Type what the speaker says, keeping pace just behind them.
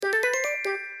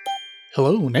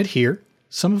Hello, Ned here.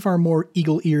 Some of our more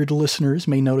eagle-eared listeners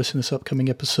may notice in this upcoming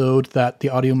episode that the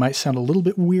audio might sound a little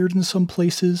bit weird in some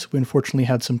places. We unfortunately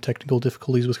had some technical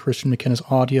difficulties with Christian McKenna's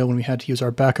audio when we had to use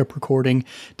our backup recording.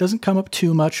 It doesn't come up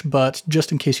too much, but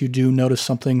just in case you do notice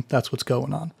something, that's what's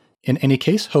going on. In any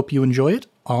case, hope you enjoy it.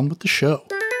 On with the show.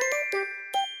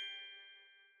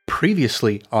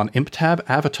 Previously on ImpTab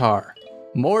Avatar.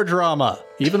 More drama!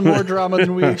 Even more drama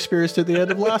than we experienced at the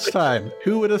end of last time.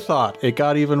 Who would have thought? It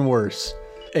got even worse.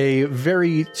 A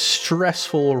very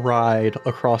stressful ride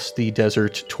across the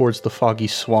desert towards the foggy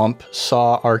swamp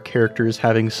saw our characters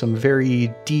having some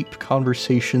very deep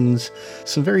conversations,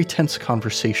 some very tense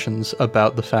conversations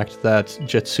about the fact that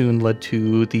Jetsoon led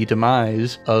to the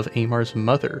demise of Amar's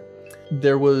mother.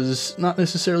 There was not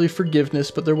necessarily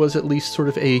forgiveness, but there was at least sort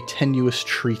of a tenuous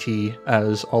treaty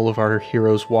as all of our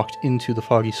heroes walked into the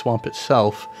foggy swamp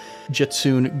itself.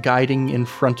 Jetsoon guiding in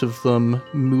front of them,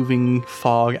 moving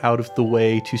fog out of the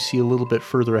way to see a little bit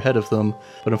further ahead of them,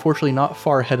 but unfortunately not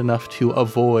far ahead enough to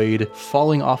avoid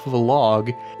falling off of a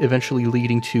log, eventually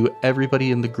leading to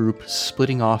everybody in the group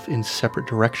splitting off in separate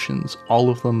directions, all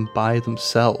of them by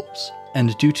themselves.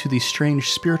 And due to the strange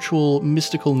spiritual,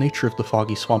 mystical nature of the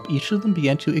foggy swamp, each of them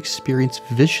began to experience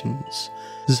visions.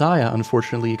 Zaya,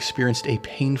 unfortunately, experienced a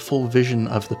painful vision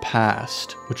of the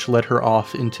past, which led her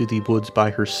off into the woods by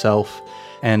herself,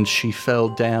 and she fell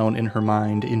down in her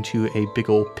mind into a big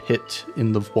old pit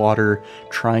in the water,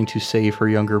 trying to save her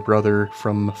younger brother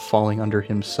from falling under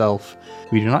himself.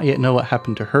 We do not yet know what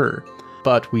happened to her.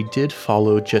 But we did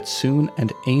follow Jetsoon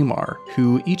and Amar,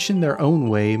 who each in their own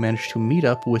way managed to meet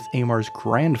up with Amar's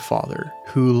grandfather,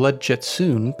 who led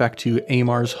Jetsoon back to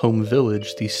Amar's home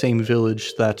village, the same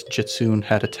village that Jetsoon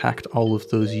had attacked all of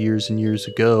those years and years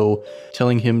ago,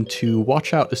 telling him to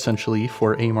watch out essentially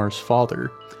for Amar's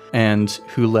father. And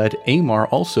who led Amar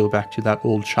also back to that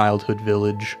old childhood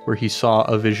village, where he saw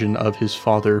a vision of his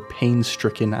father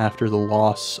pain-stricken after the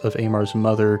loss of Amar's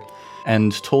mother,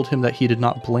 and told him that he did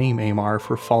not blame Amar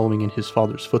for following in his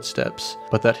father's footsteps,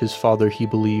 but that his father, he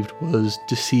believed, was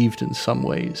deceived in some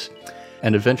ways,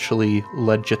 and eventually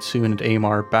led Jetsoon and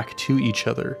Amar back to each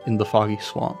other in the foggy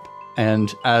swamp.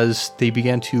 And as they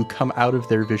began to come out of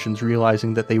their visions,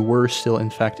 realizing that they were still in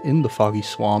fact in the foggy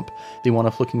swamp, they went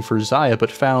off looking for Zaya,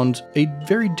 but found a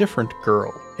very different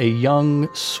girl, a young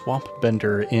swamp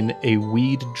bender in a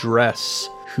weed dress,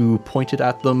 who pointed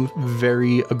at them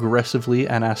very aggressively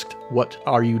and asked, "What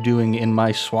are you doing in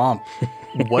my swamp?"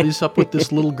 What is up with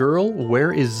this little girl?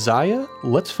 Where is Zaya?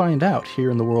 Let's find out here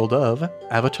in the world of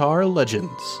Avatar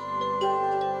Legends.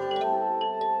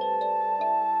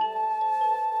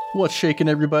 What's shaking,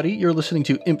 everybody? You're listening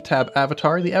to ImpTab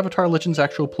Avatar, the Avatar Legends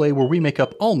actual play where we make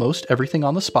up almost everything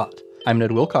on the spot. I'm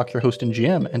Ned Wilcock, your host and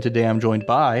GM, and today I'm joined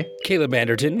by Caleb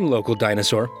Anderton, local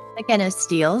dinosaur. McKenna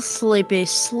Steele, sleepy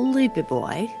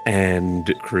boy.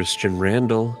 And Christian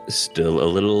Randall, still a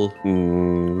little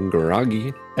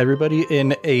groggy. Everybody,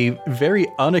 in a very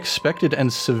unexpected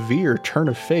and severe turn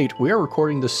of fate, we are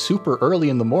recording this super early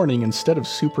in the morning instead of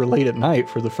super late at night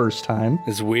for the first time.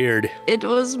 It's weird. It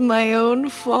was my own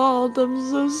fault.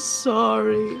 I'm so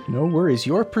sorry. No worries.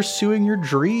 You're pursuing your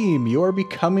dream. You're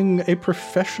becoming a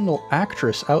professional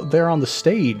actress out there on the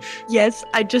stage. Yes,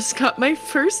 I just got my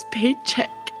first paycheck.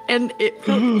 And it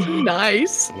felt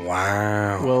nice.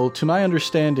 Wow. Well, to my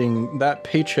understanding, that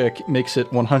paycheck makes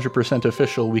it 100%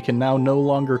 official. We can now no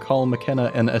longer call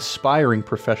McKenna an aspiring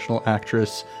professional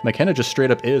actress. McKenna just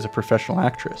straight up is a professional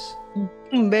actress.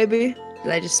 Baby.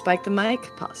 Did I just spike the mic?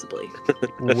 Possibly.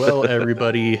 Well,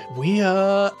 everybody, we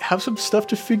have some stuff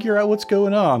to figure out what's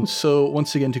going on. So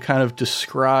once again, to kind of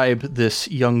describe this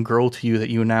young girl to you that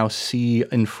you now see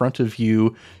in front of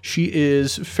you, she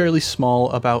is fairly small,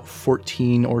 about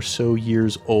 14 or so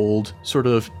years old, sort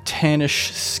of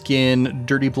tannish skin,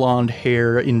 dirty blonde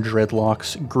hair in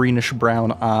dreadlocks, greenish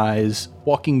brown eyes,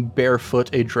 walking barefoot,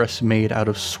 a dress made out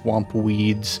of swamp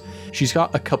weeds. She's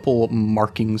got a couple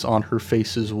markings on her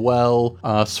face as well,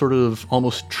 sort of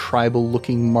almost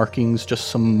tribal-looking markings, just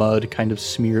some mud kind of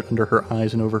smeared under her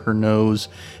eyes and over her nose,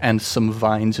 and some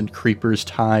vines and creepers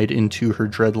tied into her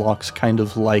dreadlocks, kind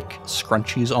of like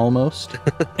scrunchies almost.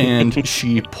 And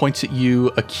she points at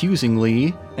you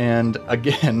accusingly, and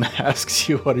again asks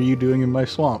you, "What are you doing in my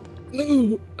swamp?"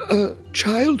 Oh,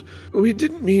 child, we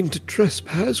didn't mean to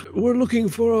trespass. We're looking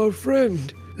for our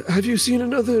friend. Have you seen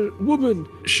another woman?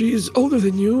 She's older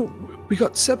than you. We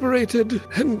got separated,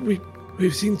 and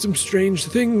we've seen some strange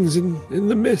things in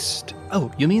the mist.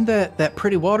 Oh, you mean that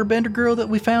pretty waterbender girl that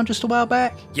we found just a while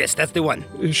back? Yes, that's the one.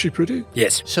 Is she pretty?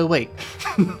 Yes. So wait,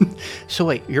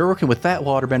 you're working with that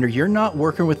waterbender. You're not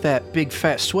working with that big,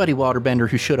 fat, sweaty waterbender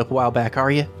who showed up a while back,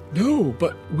 are you? No,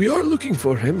 but we are looking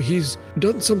for him. He's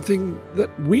done something that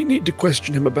we need to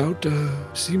question him about.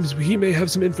 Seems he may have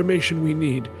some information we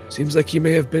need. Seems like he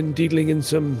may have been dealing in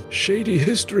some shady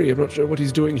history. I'm not sure what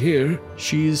he's doing here.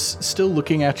 She's still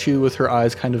looking at you with her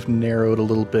eyes kind of narrowed a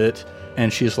little bit,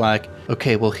 and she's like,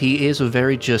 okay, well, he is a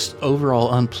very just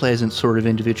overall unpleasant sort of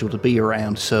individual to be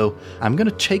around, so I'm going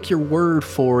to take your word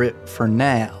for it for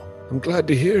now. I'm glad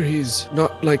to hear he's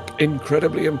not,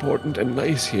 incredibly important and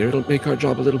nice here. It'll make our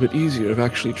job a little bit easier of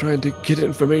actually trying to get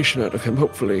information out of him,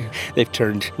 hopefully. They've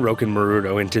turned Roken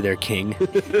Maruto into their king.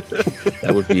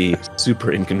 That would be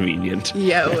super inconvenient.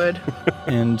 Yeah, it would.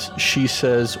 And she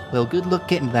says, well, good luck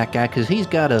getting that guy, because he's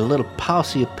got a little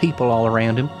posse of people all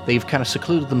around him. They've kind of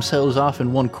secluded themselves off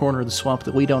in one corner of the swamp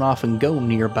that we don't often go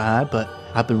nearby, but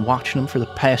I've been watching them for the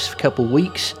past couple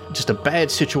weeks. Just a bad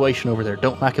situation over there.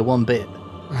 Don't like it one bit.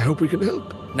 I hope we can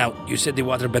help. Now, you said the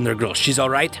waterbender girl, she's all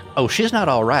right? Oh, she's not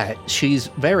all right. She's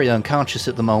very unconscious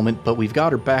at the moment, but we've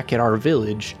got her back at our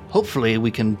village. Hopefully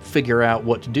we can figure out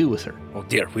what to do with her. Oh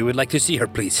dear, we would like to see her,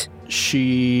 please.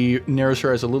 She narrows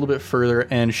her eyes a little bit further,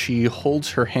 and she holds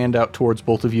her hand out towards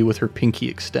both of you with her pinky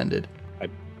extended. I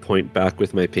point back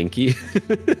with my pinky,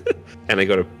 and I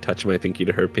go to touch my pinky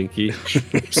to her pinky.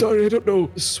 Sorry, I don't know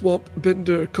swamp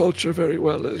bender culture very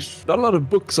well. There's not a lot of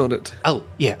books on it. Oh,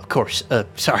 yeah, of course.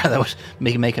 Sorry, that was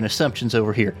me making assumptions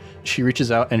over here. She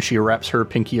reaches out and she wraps her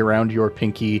pinky around your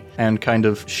pinky and kind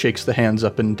of shakes the hands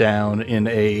up and down in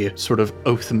a sort of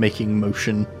oath-making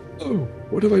motion. Oh,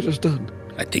 what have I just done?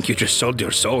 I think you just sold your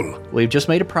soul. We've just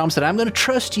made a promise that I'm going to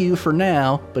trust you for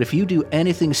now, but if you do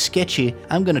anything sketchy,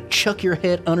 I'm going to chuck your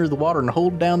head under the water and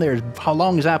hold down there as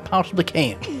long as I possibly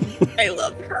can. I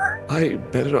love her. I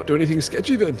better not do anything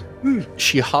sketchy then.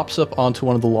 She hops up onto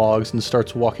one of the logs and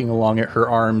starts walking along it, her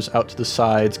arms out to the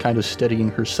sides, kind of steadying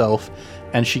herself.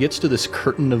 And she gets to this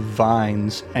curtain of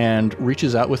vines and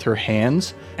reaches out with her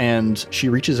hands, and she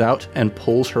reaches out and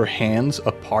pulls her hands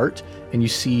apart, and you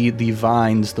see the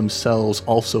vines themselves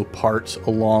also part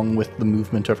along with the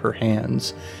movement of her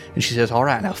hands. And she says, all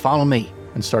right, now follow me,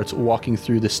 and starts walking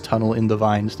through this tunnel in the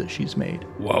vines that she's made.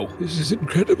 Whoa. This is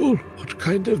incredible. What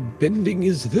kind of bending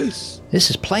is this? This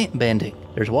is plant bending.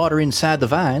 There's water inside the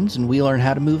vines, and we learn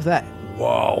how to move that.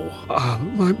 Whoa.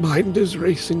 My mind is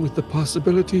racing with the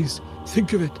possibilities.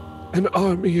 Think of it. An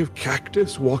army of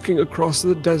cactus walking across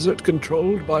the desert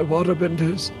controlled by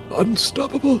waterbenders.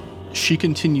 Unstoppable. She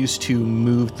continues to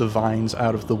move the vines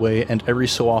out of the way, and every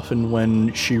so often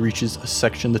when she reaches a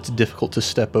section that's difficult to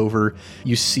step over,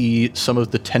 you see some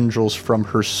of the tendrils from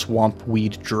her swamp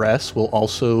weed dress will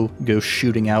also go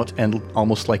shooting out and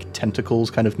almost like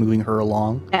tentacles kind of moving her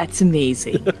along. That's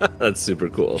amazing. That's super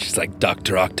cool. She's like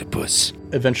Dr. Octopus.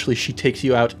 Eventually she takes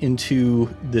you out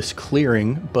into this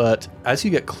clearing, but as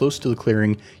you get close to the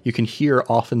clearing, you can hear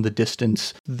off in the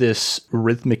distance this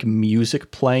rhythmic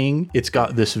music playing. It's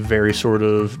got this very sort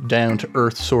of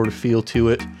down-to-earth sort of feel to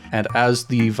it, and as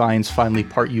the vines finally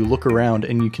part, you look around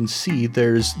and you can see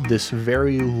there's this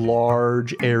very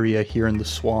large area here in the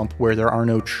swamp where there are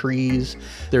no trees.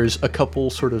 There's a couple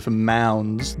sort of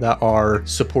mounds that are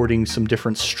supporting some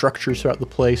different structures throughout the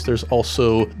place. There's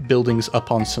also buildings up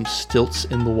on some stilts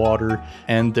in the water,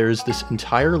 and there's this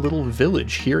entire little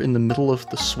village here in the middle of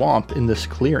the swamp in this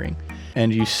clearing.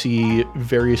 And you see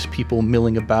various people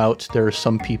milling about. There are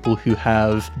some people who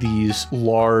have these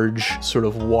large sort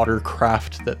of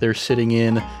watercraft that they're sitting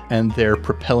in, and they're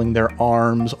propelling their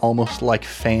arms almost like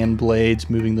fan blades,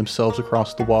 moving themselves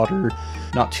across the water.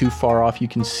 Not too far off, you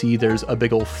can see there's a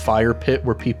big old fire pit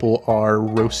where people are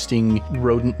roasting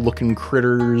rodent-looking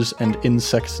critters and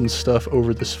insects and stuff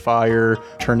over this fire,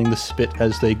 turning the spit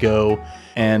as they go.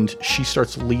 And she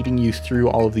starts leading you through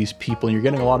all of these people, and you're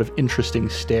getting a lot of interesting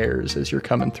stares as you're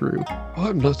coming through. Oh,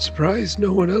 I'm not surprised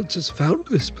no one else has found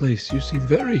this place. You seem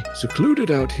very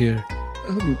secluded out here.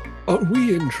 Are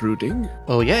we intruding?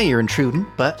 Well, yeah, you're intruding,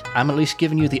 but I'm at least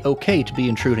giving you the okay to be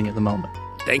intruding at the moment.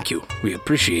 Thank you. We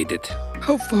appreciate it.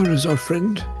 How far is our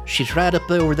friend? She's right up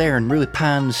over there in Rui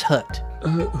Pine's hut.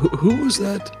 Who was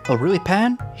that? Oh, Rui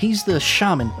Pine? He's the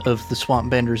shaman of the Swamp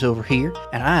Benders over here,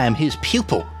 and I am his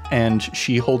pupil. And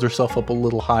she holds herself up a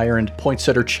little higher and points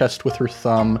at her chest with her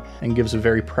thumb and gives a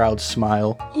very proud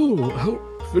smile. Oh, how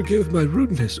Forgive my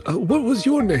rudeness. What was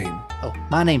your name? Oh,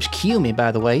 my name's Kiyomi,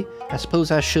 by the way. I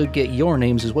suppose I should get your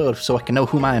names as well so I can know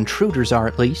who my intruders are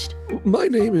at least. My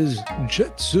name is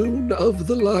Jetsoon of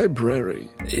the library.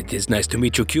 It is nice to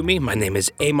meet you, Kyumi. My name is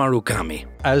Amar Ukami.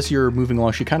 As you're moving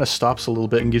along, she kind of stops a little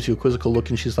bit and gives you a quizzical look,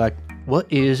 and she's like, "What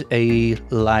is a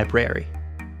library?"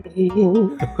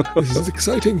 This is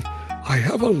exciting. I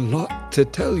have a lot to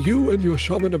tell you and your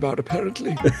shaman about,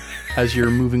 apparently. As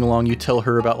you're moving along, you tell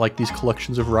her about like these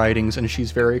collections of writings, and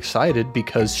she's very excited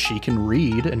because she can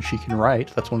read and she can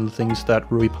write. That's one of the things that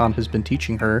Ruipan has been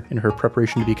teaching her in her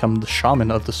preparation to become the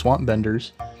shaman of the Swamp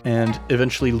Benders, and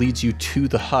eventually leads you to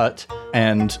the hut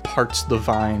and parts the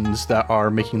vines that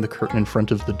are making the curtain in front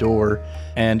of the door.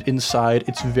 And inside,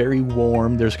 it's very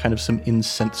warm. There's kind of some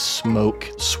incense smoke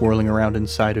swirling around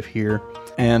inside of here.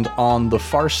 And on the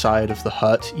far side of the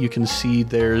hut, you can see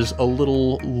there's a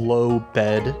little low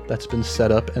bed that's been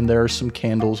set up, and there are some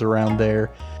candles around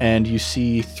there. And you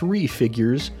see 3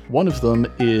 figures. One of them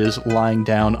is lying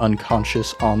down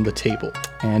unconscious on the table,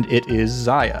 and it is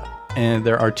Zaya. And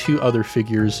there are 2 other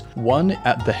figures. One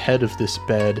at the head of this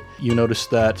bed, you notice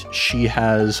that she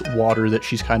has water that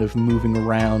she's kind of moving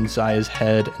around Zaya's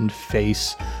head and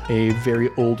face. A very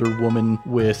older woman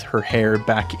with her hair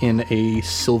back in a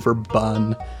silver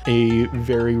bun, a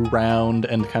very round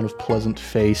and kind of pleasant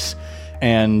face.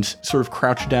 And sort of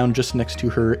crouched down just next to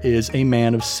her is a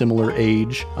man of similar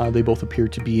age. They both appear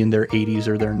to be in their 80s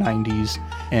or their 90s.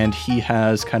 And he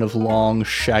has kind of long,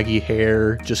 shaggy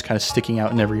hair, just kind of sticking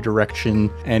out in every direction.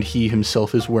 And he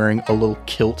himself is wearing a little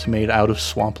kilt made out of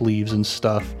swamp leaves and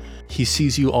stuff. He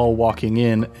sees you all walking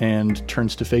in and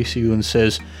turns to face you and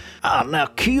says, Now,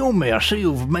 Kiyomi, I see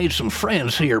you've made some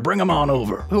friends here. Bring them on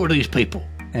over. Who are these people?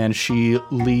 And she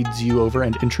leads you over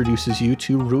and introduces you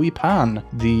to Ruipan,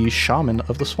 the shaman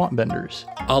of the Swamp Benders.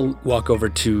 I'll walk over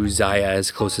to Zaya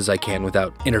as close as I can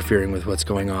without interfering with what's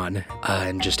going on,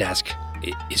 and just ask,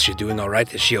 is she doing all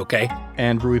right? Is she okay?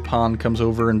 And Ruipan comes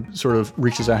over and sort of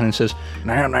reaches out and says,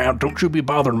 Now, don't you be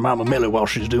bothering Mama Millie while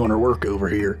she's doing her work over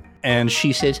here. And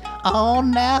she says, Oh,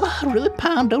 now,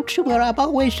 Ruipan, don't you worry. I'm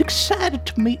always excited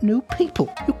to meet new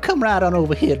people. You come right on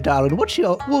over here, darling.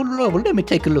 Let me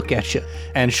take a look at you.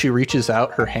 And she reaches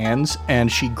out her hands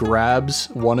and she grabs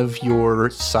one of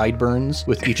your sideburns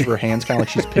with each of her hands, kind of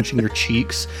like she's pinching your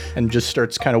cheeks, and just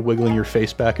starts kind of wiggling your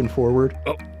face back and forward.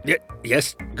 Oh, yeah,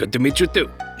 yes, good to meet you too.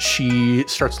 She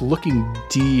starts looking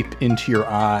deep into your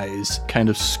eyes, kind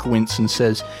of squints and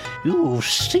says, You've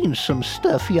seen some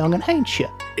stuff, young'un, ain't you?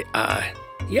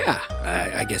 Yeah,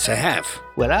 I guess I have.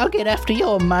 Well, I'll get after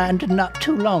your mind in not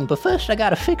too long, but first I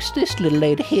gotta fix this little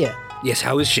lady here. Yes,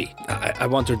 how is she? I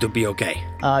want her to be okay.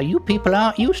 You people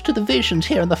aren't used to the visions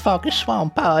here in the foggy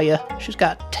swamp, are you? She's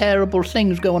got terrible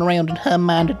things going around in her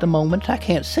mind at the moment. I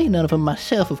can't see none of them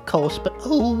myself, of course, but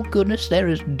oh goodness, there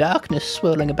is darkness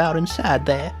swirling about inside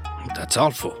there. That's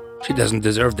awful. She doesn't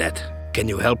deserve that. Can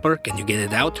you help her? Can you get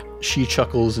it out? She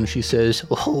chuckles and she says,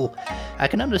 Oh, I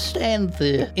can understand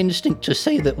the instinct to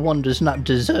say that one does not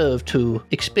deserve to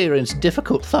experience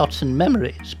difficult thoughts and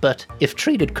memories, but if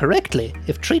treated correctly,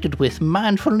 if treated with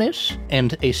mindfulness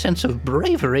and a sense of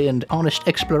bravery and honest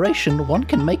exploration, one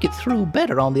can make it through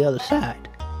better on the other side.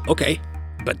 Okay,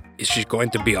 but is she going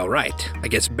to be all right? I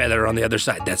guess better on the other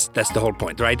side. That's the whole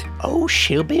point, right? Oh,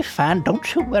 she'll be fine.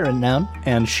 Don't you worry none.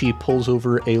 And she pulls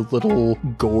over a little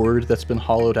gourd that's been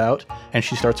hollowed out, and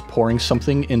she starts pouring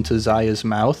something into Zaya's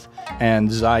mouth.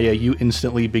 And Zaya, you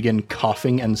instantly begin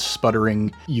coughing and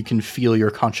sputtering. You can feel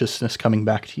your consciousness coming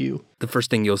back to you. The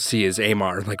first thing you'll see is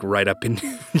Amar, like right up in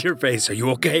your face. Are you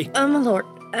okay? Oh, my lord.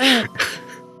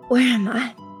 Where am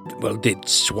I? Well, the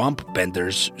Swamp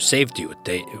Benders saved you.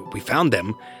 We found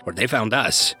them, or they found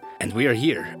us, and we are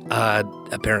here.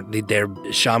 Apparently their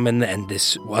shaman and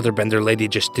this waterbender lady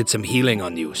just did some healing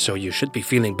on you, so you should be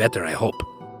feeling better, I hope.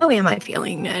 How am I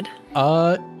feeling, Ned?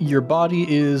 Your body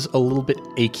is a little bit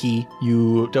achy.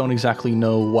 You don't exactly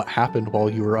know what happened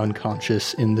while you were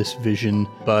unconscious in this vision,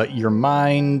 but your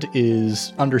mind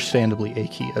is understandably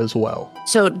achy as well.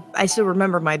 So I still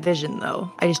remember my vision,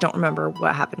 though. I just don't remember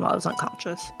what happened while I was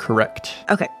unconscious. Correct.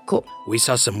 Okay, cool. We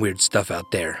saw some weird stuff out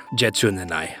there, Jetsoon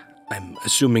and I. I'm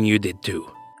assuming you did too.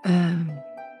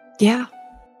 Yeah.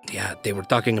 Yeah, they were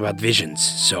talking about visions,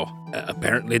 so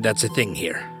apparently that's a thing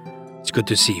here. It's good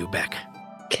to see you back.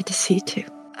 Good to see you too.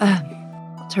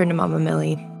 I'll turn to Mama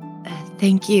Millie.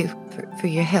 Thank you for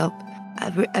your help.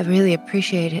 I really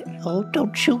appreciate it. Oh,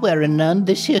 don't you worry none.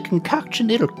 This here concoction,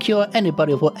 it'll cure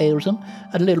anybody of what ails them.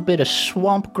 A little bit of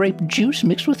swamp grape juice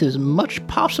mixed with as much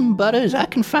possum butter as I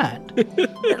can find.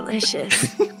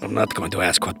 Delicious. I'm not going to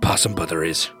ask what possum butter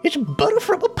is. It's butter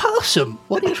from a possum.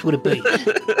 What else would it be?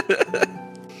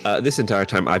 This entire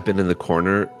time, I've been in the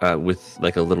corner with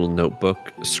like a little notebook,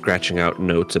 scratching out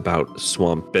notes about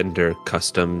Swamp Bender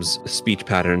customs, speech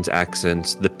patterns,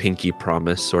 accents, the pinky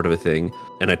promise sort of a thing.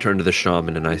 And I turn to the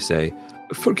shaman and I say,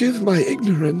 Forgive my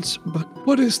ignorance, but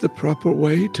what is the proper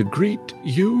way to greet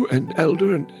you, an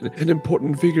elder and an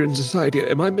important figure in society?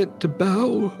 Am I meant to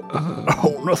bow?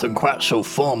 Oh, nothing quite so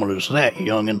formal as that,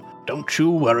 youngin'. Don't you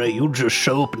worry, you just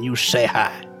show up and you say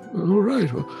hi. All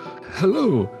right. Well,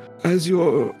 hello. As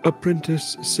your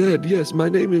apprentice said, yes, my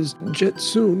name is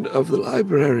Jetsoon of the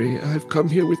library. I've come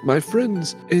here with my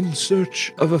friends in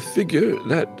search of a figure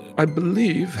that I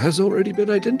believe has already been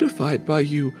identified by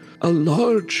you. A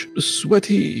large,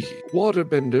 sweaty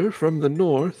waterbender from the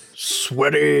north.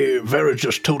 Sweaty, very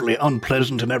just totally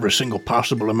unpleasant in every single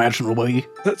possible imaginable way.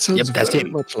 That sounds Yep, that's very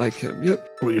him. much like him.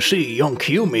 Yep. Well, you see, young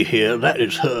Kiyomi here, that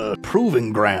is her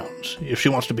proving grounds. If she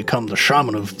wants to become the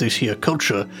shaman of this here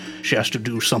culture, she has to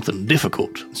do something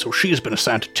difficult. So she has been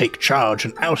assigned to take charge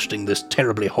in ousting this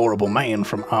terribly horrible man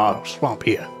from our swamp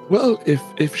here. Well,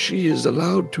 if she is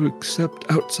allowed to accept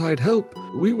outside help,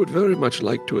 we would very much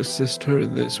like to assist her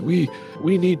in this. We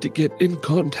need to get in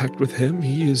contact with him.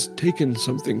 He has taken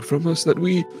something from us that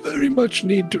we very much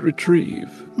need to retrieve.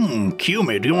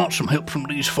 Kiyomi, do you want some help from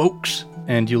these folks?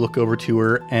 And you look over to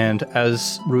her, and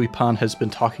as Ruipan has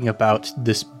been talking about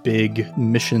this big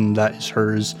mission that is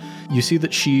hers, you see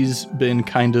that she's been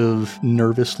kind of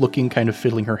nervous looking, kind of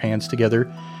fiddling her hands together.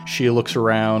 She looks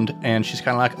around, and she's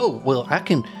kind of like, oh, well, I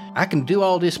can do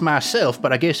all this myself,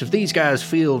 but I guess if these guys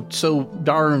feel so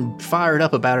darn fired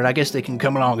up about it, I guess they can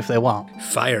come along if they want.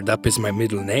 Fired Up is my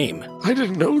middle name. I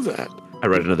didn't know that. I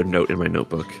write another note in my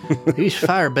notebook. These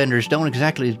firebenders don't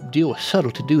exactly deal with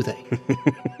subtlety, do they?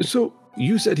 So,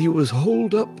 you said he was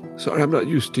holed up? Sorry, I'm not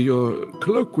used to your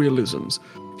colloquialisms.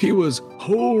 He was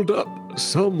holed up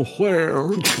somewhere.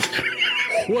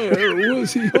 Where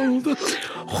was he holed up?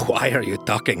 Why are you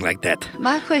talking like that?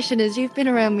 My question is, you've been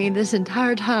around me this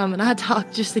entire time, and I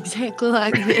talk just exactly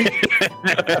like this.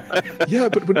 Yeah,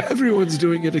 but when everyone's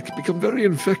doing it, it can become very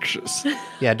infectious.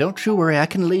 Yeah, don't you worry, I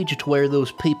can lead you to where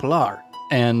those people are.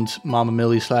 And Mama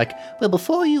Millie's like, Well,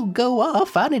 before you go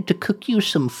off, I need to cook you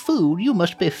some food. You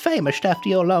must be famished after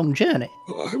your long journey.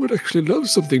 I would actually love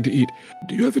something to eat.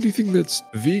 Do you have anything that's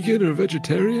vegan or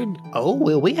vegetarian? Oh,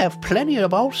 well, we have plenty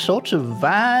of all sorts of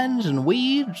vines and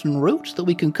weeds and roots that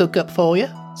we can cook up for you.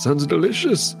 Sounds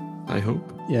delicious, I hope.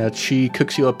 yeah, she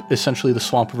cooks you up essentially the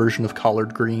swamp version of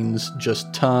collard greens,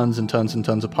 just tons and tons and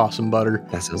tons of possum butter.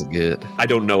 That sounds good. I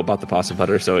don't know about the possum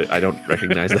butter, so I don't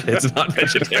recognize that it's not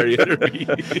vegetarian or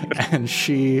vegan. And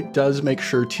she does make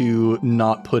sure to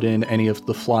not put in any of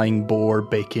the flying boar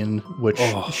bacon, which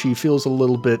she feels a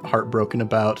little bit heartbroken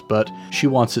about, but she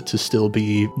wants it to still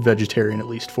be vegetarian at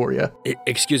least for you.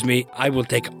 Excuse me, I will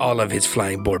take all of his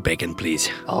flying boar bacon, please.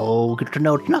 Oh, good to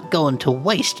know it's not going to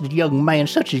waste, young man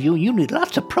such as you. You need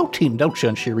lots of protein, don't you?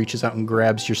 And she reaches out and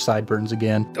grabs your sideburns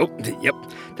again. Oh, yep,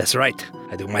 that's right.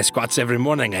 I do my squats every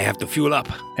morning. I have to fuel up.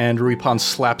 And Ruipan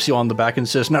slaps you on the back and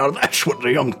says, Now that's what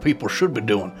the young people should be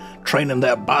doing, training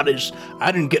their bodies.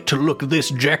 I didn't get to look this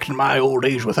jacked in my old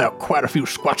age without quite a few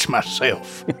squats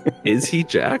myself. Is he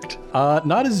jacked?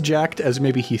 not as jacked as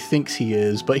maybe he thinks he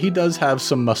is, but he does have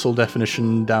some muscle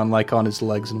definition down like on his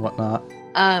legs and whatnot.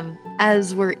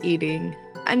 As we're eating,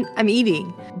 I'm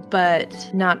eating, but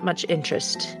not much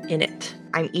interest in it.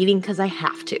 I'm eating because I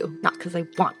have to, not because I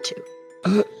want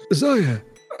to. Zaya,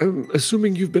 I'm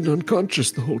assuming you've been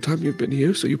unconscious the whole time you've been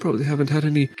here, so you probably haven't had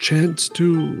any chance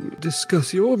to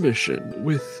discuss your mission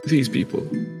with these people.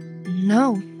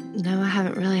 No, I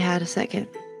haven't really had a second.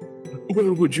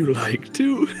 Well, would you like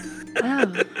to?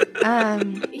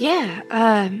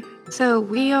 So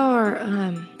we are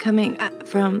coming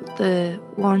from the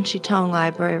Wan Shi Tong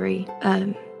library,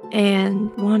 and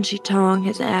Wan Shi Tong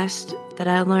has asked that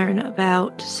I learn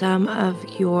about some of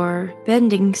your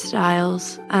bending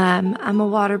styles. I'm a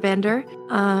waterbender.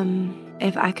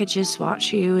 If I could just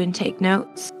watch you and take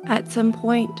notes at some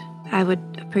point, I would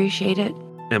appreciate it.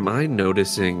 Am I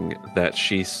noticing that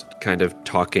she's kind of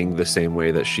talking the same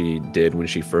way that she did when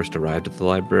she first arrived at the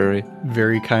library?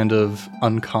 Very kind of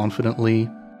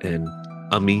unconfidently. And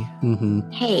ummy? Mm-hmm.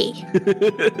 Hey.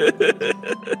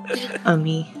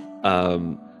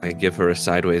 I give her a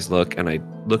sideways look, and I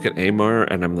look at Amar,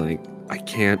 and I'm like, I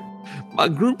can't. My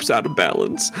group's out of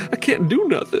balance. I can't do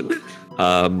nothing.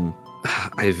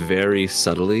 I very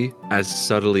subtly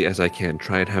as I can,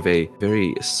 try and have a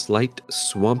very slight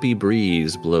swampy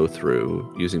breeze blow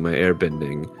through using my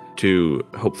airbending to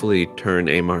hopefully turn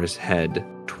Amar's head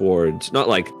towards, not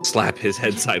like slap his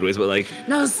head sideways, but like,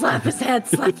 No, slap his head,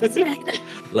 slap his head.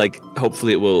 like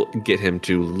hopefully it will get him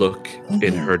to look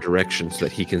in her direction so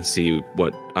that he can see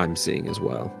what I'm seeing as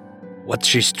well. What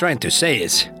she's trying to say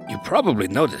is, you probably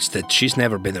noticed that she's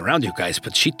never been around you guys,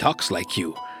 but she talks like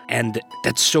you. And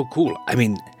that's so cool. I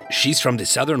mean, she's from the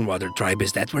Southern Water Tribe.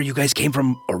 Is that where you guys came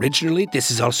from originally?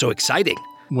 This is also exciting.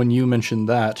 When you mentioned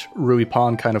that, Rui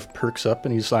Pan kind of perks up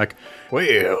and he's like,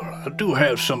 Well, I do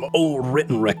have some old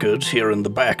written records here in the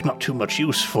back, not too much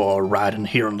use for riding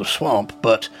here in the swamp,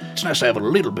 but it's nice to have a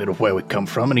little bit of where we come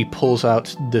from. and he pulls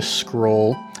out this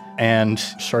scroll and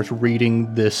starts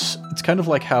reading this. It's kind of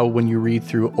like how when you read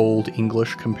through Old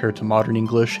English compared to modern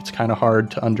English, it's kind of hard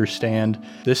to understand.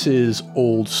 This is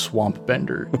Old Swamp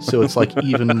Bender, so it's like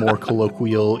even more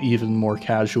colloquial, even more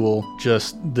casual.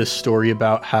 Just this story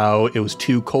about how it was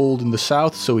too cold in the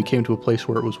south, so we came to a place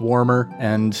where it was warmer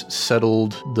and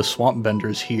settled the Swamp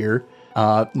Benders here.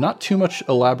 Not too much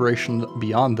elaboration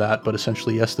beyond that, but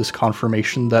essentially, yes, this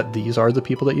confirmation that these are the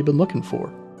people that you've been looking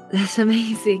for. That's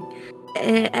amazing.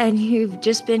 And you've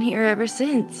just been here ever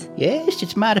since. Yes,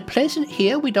 it's mighty pleasant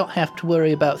here. We don't have to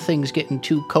worry about things getting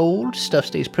too cold. Stuff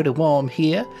stays pretty warm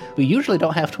here. We usually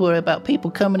don't have to worry about people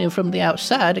coming in from the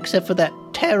outside, except for that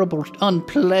terrible,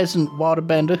 unpleasant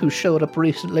waterbender who showed up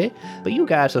recently. But you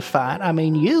guys are fine. I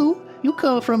mean, you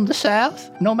come from the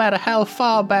south. No matter how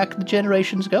far back the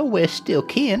generations go, we're still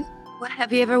kin. What,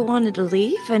 have you ever wanted to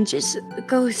leave and just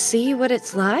go see what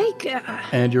it's like?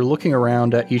 And you're looking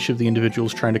around at each of the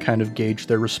individuals trying to kind of gauge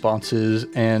their responses,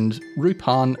 and Rui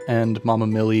Pan and Mama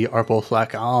Millie are both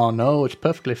like, oh no, it's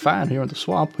perfectly fine here in the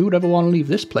swamp. Who would ever want to leave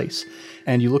this place?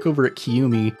 And you look over at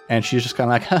Kiyomi, and she's just kind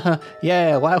of like, haha,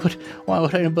 yeah, why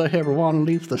would anybody ever want to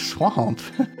leave the swamp?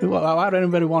 Why would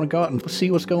anybody want to go out and see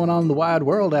what's going on in the wide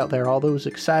world out there, all those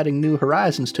exciting new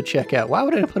horizons to check out? Why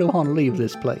would anybody want to leave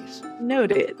this place?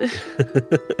 Noted.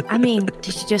 I mean,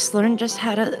 did you just learn just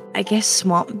how to, I guess,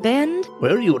 swamp bend?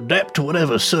 Well, you adapt to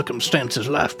whatever circumstances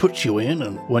life puts you in,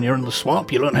 and when you're in the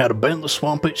swamp, you learn how to bend the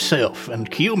swamp itself. And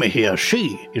Kiyomi here,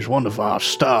 she is one of our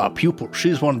star pupils.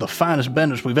 She's one of the finest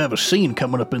benders we've ever seen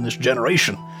coming up in this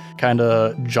generation. Kind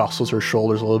of jostles her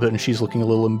shoulders a little bit, and she's looking a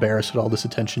little embarrassed at all this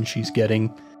attention she's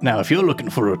getting. Now, if you're looking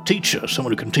for a teacher,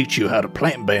 someone who can teach you how to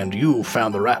plant bend, you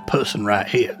found the right person right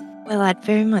here. Well, I'd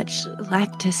very much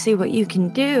like to see what you can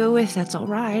do, if that's all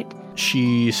right.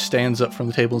 She stands up from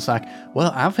the table and is like,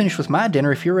 well, I'm finished with my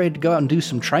dinner. If you're ready to go out and do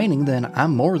some training, then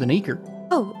I'm more than eager.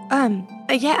 Oh,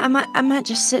 yeah, I might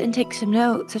just sit and take some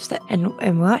notes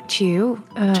and watch you.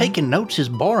 Taking notes is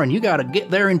boring. You gotta get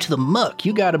there into the muck.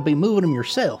 You gotta be moving them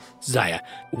yourself. Zaya,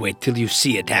 wait till you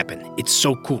see it happen. It's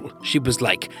so cool. She was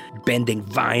like bending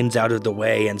vines out of the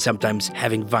way and sometimes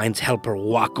having vines help her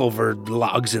walk over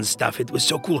logs and stuff. It was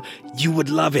so cool. You would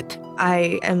love it.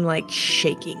 I am like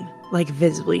shaking, like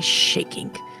visibly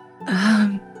shaking.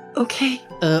 Okay.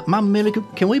 Mama Millie,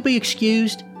 can we be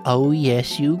excused? Oh,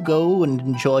 yes, you go and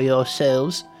enjoy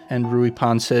yourselves. And Rui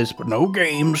Pan says, But no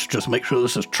games, just make sure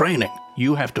this is training.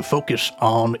 You have to focus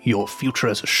on your future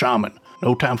as a shaman.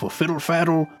 No time for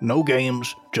fiddle-faddle, no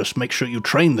games, just make sure you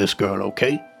train this girl,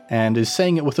 okay? and is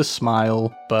saying it with a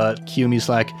smile, but Kiyomi's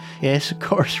like, yes, of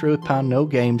course, Rui Pan, no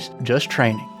games, just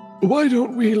training. Why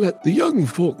don't we let the young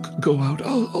folk go out?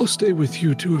 I'll stay with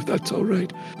you two if that's all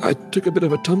right. I took a bit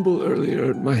of a tumble earlier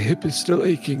and my hip is still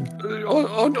aching.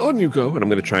 On you go. And I'm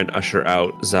going to try and usher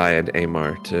out Zaya and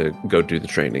Amar to go do the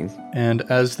training. And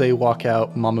as they walk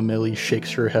out, Mama Millie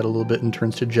shakes her head a little bit and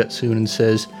turns to Jetsoon and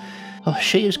says, oh,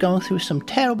 she is going through some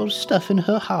terrible stuff in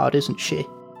her heart, isn't she?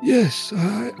 Yes,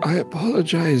 I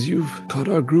apologize. You've caught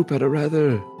our group at a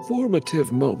rather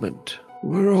formative moment.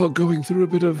 We're all going through a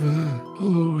bit of,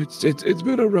 it's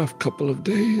been a rough couple of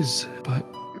days, but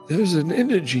there's an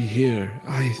energy here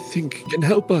I think can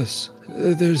help us.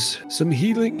 There's some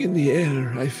healing in the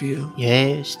air, I feel.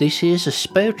 Yes, this is a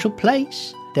spiritual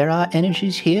place. There are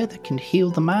energies here that can heal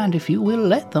the mind if you will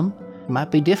let them. It might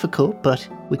be difficult, but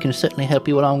we can certainly help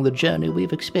you along the journey.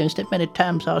 We've experienced it many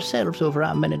times ourselves over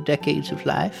our many decades of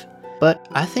life. But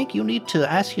I think you need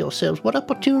to ask yourselves, what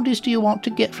opportunities do you want to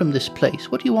get from this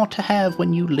place? What do you want to have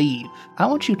when you leave? I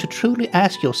want you to truly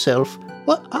ask yourself,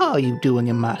 what are you doing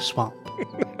in my swamp?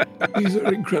 These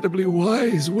are incredibly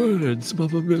wise words,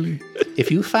 Mama Millie. If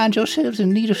you find yourselves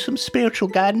in need of some spiritual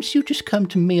guidance, you just come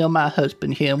to me or my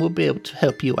husband here and we'll be able to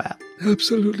help you out.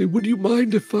 Absolutely. Would you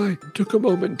mind if I took a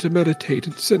moment to meditate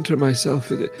and center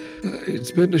myself?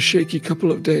 It's been a shaky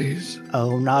couple of days.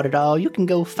 Oh, not at all. You can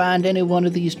go find any one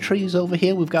of these trees over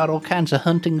here. We've got all kinds of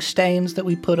hunting stands that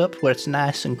we put up where it's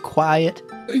nice and quiet.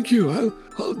 Thank you.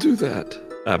 I'll do that.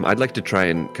 I'd like to try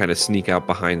and kind of sneak out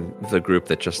behind the group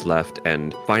that just left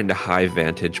and find a high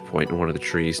vantage point in one of the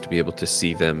trees to be able to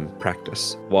see them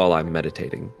practice while I'm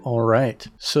meditating. All right.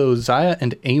 So Zaya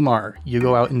and Amar, you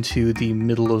go out into the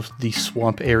middle of the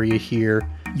swamp area here.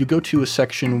 You go to a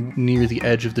section near the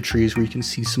edge of the trees where you can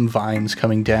see some vines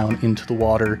coming down into the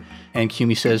water. And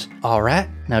Kumi says, all right,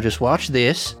 now just watch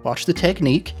this. Watch the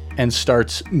technique. And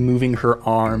starts moving her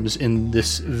arms in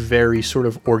this very sort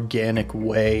of organic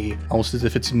way, almost as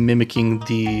if it's mimicking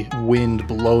the wind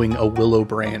blowing a willow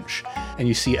branch. And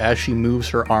you see as she moves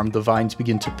her arm, the vines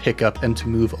begin to pick up and to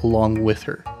move along with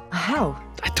her. Wow.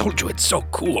 I told you it's so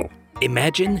cool.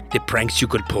 Imagine the pranks you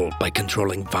could pull by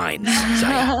controlling vines,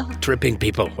 Zaya. Tripping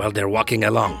people while they're walking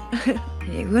along.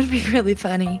 It would be really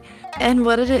funny. And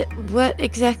what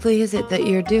exactly is it that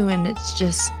you're doing? It's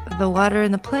just the water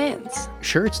and the plants.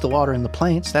 Sure, it's the water and the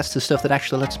plants. That's the stuff that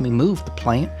actually lets me move the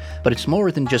plant. But it's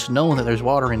more than just knowing that there's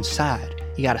water inside.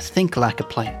 You gotta think like a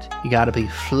plant. You gotta be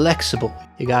flexible.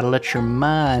 You gotta let your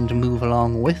mind move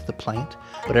along with the plant.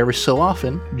 But every so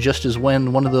often, just as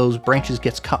when one of those branches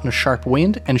gets caught in a sharp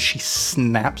wind and she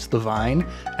snaps the vine,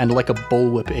 and like a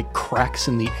bullwhip, it cracks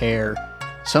in the air,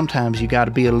 sometimes you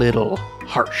gotta be a little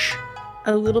harsh.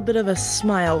 A little bit of a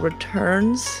smile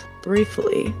returns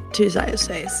briefly to Zaya's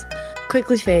face.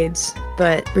 Quickly fades,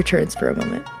 but returns for a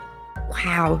moment.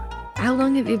 Wow. How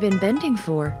long have you been bending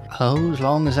for? Oh, as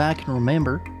long as I can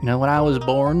remember. You know, when I was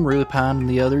born, Ruipine and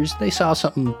the others, they saw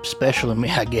something special in me,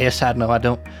 I guess. I know I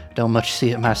don't much see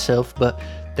it myself, but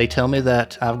they tell me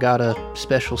that I've got a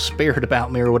special spirit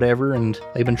about me or whatever, and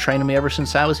they've been training me ever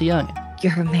since I was a youngin'.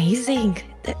 You're amazing.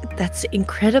 That's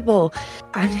incredible.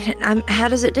 I mean, how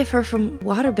does it differ from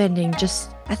waterbending?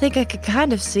 I think I could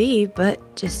kind of see,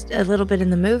 but just a little bit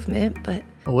in the movement, but...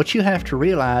 What you have to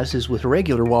realize is with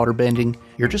regular waterbending,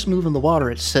 you're just moving the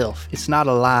water itself. It's not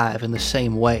alive in the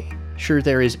same way. Sure,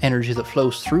 there is energy that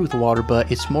flows through the water,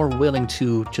 but it's more willing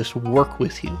to just work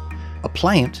with you. A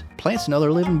plant's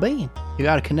another living being. You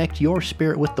gotta connect your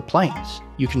spirit with the plants.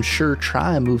 You can sure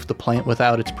try and move the plant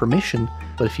without its permission,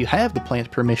 but if you have the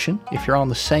plant's permission, if you're on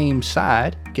the same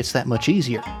side, it gets that much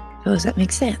easier. Oh, does that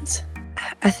make sense?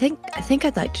 I think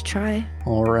I'd like to try.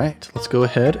 All right, let's go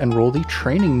ahead and roll the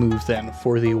training move then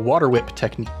for the water whip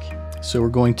technique. So we're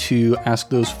going to ask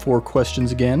those 4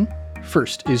 questions again.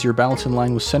 First, is your balance in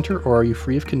line with center, or are you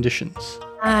free of conditions?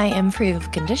 I am free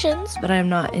of conditions, but I am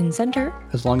not in center.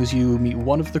 As long as you meet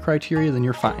one of the criteria, then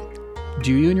you're fine.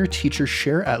 Do you and your teacher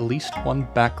share at least one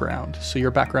background? So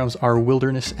your backgrounds are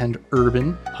wilderness and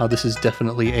urban. This is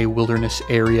definitely a wilderness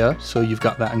area, so you've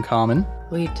got that in common.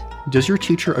 Wait. Does your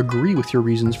teacher agree with your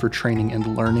reasons for training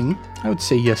and learning? I would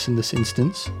say yes in this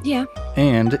instance. Yeah.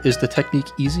 And is the technique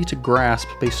easy to grasp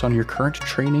based on your current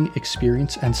training,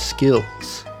 experience, and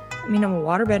skills? I mean, I'm a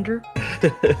waterbender.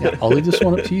 Yeah, I'll leave this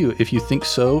one up to you. If you think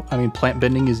so, I mean, plant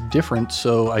bending is different,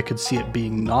 so I could see it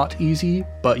being not easy,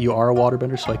 but you are a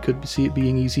waterbender, so I could see it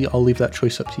being easy. I'll leave that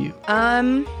choice up to you.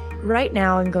 Right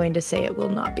now I'm going to say it will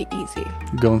not be easy.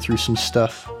 Going through some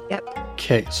stuff. Yep.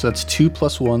 Okay, so that's 2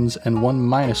 +1s and 1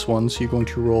 -1, so you're going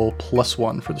to roll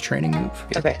 +1 for the training move.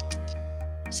 Okay.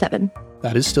 7.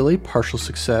 That is still a partial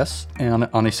success, and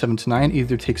on a 7 to 9,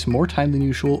 either takes more time than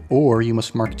usual, or you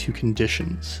must mark 2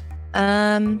 conditions.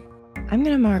 I'm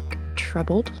gonna mark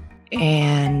troubled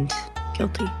and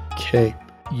guilty. Okay.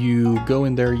 You go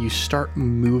in there, you start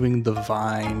moving the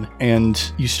vine, and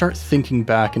you start thinking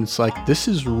back, and it's like, this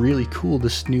is really cool,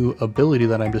 this new ability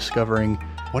that I'm discovering.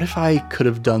 What if I could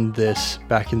have done this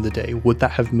back in the day? Would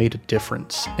that have made a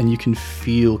difference? And you can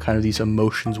feel kind of these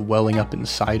emotions welling up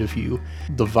inside of you.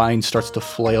 The vine starts to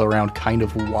flail around kind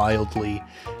of wildly.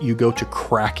 You go to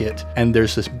crack it, and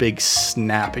there's this big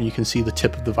snap, and you can see the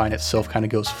tip of the vine itself kind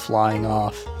of goes flying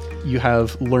off. You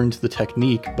have learned the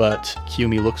technique, but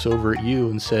Kumi looks over at you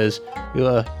and says,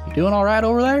 you doing all right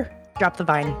over there? Drop the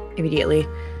vine immediately.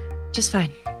 Just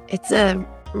fine. It's a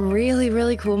really,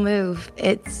 really cool move.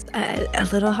 It's a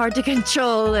little hard to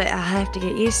control. I have to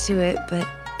get used to it, but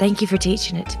thank you for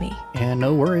teaching it to me. Yeah,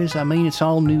 no worries. I mean, it's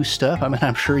all new stuff. I mean,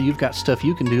 I'm sure you've got stuff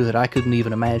you can do that I couldn't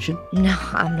even imagine. No,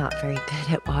 I'm not very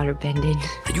good at waterbending.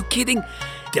 Are you kidding?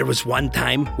 There was one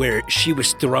time where she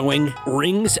was throwing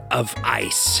rings of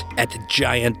ice at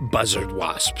giant buzzard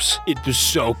wasps. It was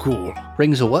so cool.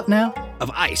 Rings of what now?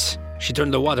 Of ice. She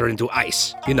turned the water into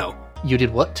ice, you know. You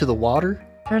did what to the water?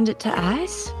 Turned it to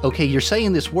ice? Okay, you're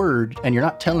saying this word, and you're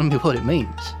not telling me what it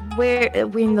means.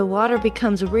 When the water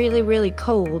becomes really, really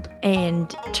cold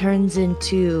and turns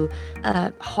into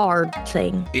a hard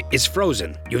thing. It's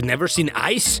frozen. You've never seen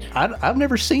ice? I've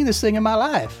never seen this thing in my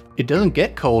life. It doesn't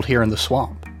get cold here in the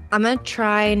swamp. I'm gonna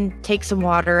try and take some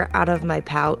water out of my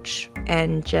pouch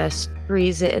and just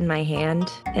freeze it in my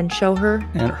hand and show her.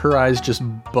 And her eyes just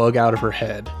bug out of her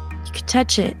head. You could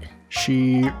touch it.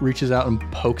 She reaches out and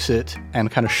pokes it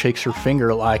and kind of shakes her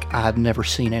finger like, I've never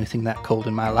seen anything that cold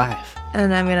in my life.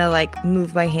 And I'm gonna like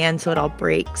move my hand so it all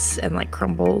breaks and like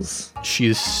crumbles. She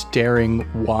is staring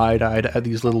wide-eyed at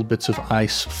these little bits of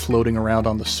ice floating around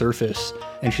on the surface.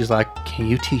 And she's like, can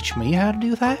you teach me how to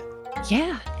do that?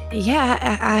 Yeah,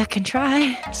 I can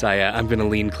try. Saya, I'm gonna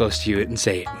lean close to you and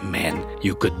say, man,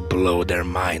 you could blow their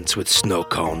minds with snow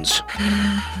cones.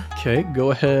 Okay, go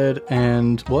ahead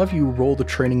and we'll have you roll the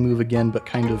training move again, but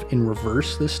kind of in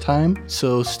reverse this time.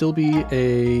 So still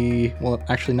be well,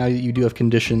 actually now that you do have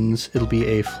conditions, it'll be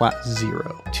a flat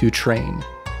 0 to train.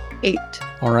 8.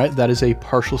 All right, that is a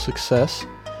partial success.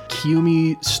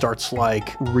 Kiyomi starts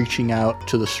like reaching out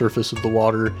to the surface of the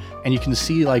water, and you can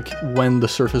see like when the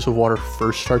surface of water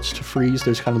first starts to freeze,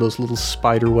 there's kind of those little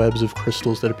spider webs of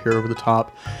crystals that appear over the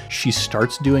top. She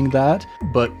starts doing that,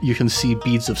 but you can see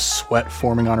beads of sweat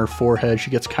forming on her forehead.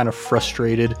 She gets kind of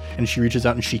frustrated, and she reaches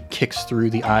out and she kicks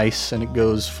through the ice, and it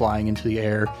goes flying into the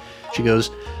air. She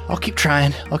goes, I'll keep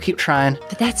trying.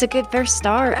 But that's a good first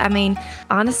start. I mean,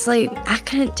 honestly, I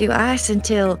couldn't do ice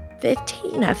until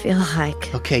 15, I feel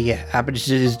like. Okay, yeah, but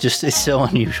it's so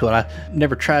unusual. I've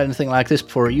never tried anything like this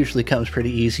before. It usually comes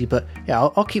pretty easy, but yeah,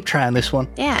 I'll keep trying this one.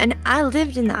 Yeah, and I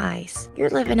lived in the ice. You're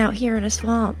living out here in a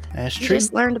swamp. That's You true.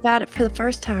 just learned about it for the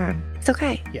first time. It's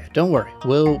okay. Yeah, don't worry.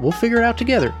 We'll figure it out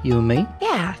together, you and me.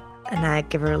 Yeah. And I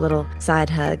give her a little side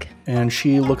hug. And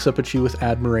she looks up at you with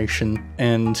admiration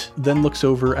and then looks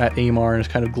over at Amar and is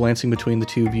kind of glancing between the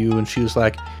two of you. And she was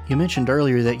like, You mentioned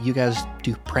earlier that you guys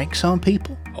do pranks on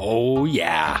people? Oh,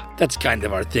 yeah. That's kind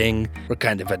of our thing. We're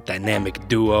kind of a dynamic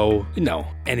duo. You know,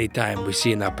 anytime we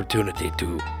see an opportunity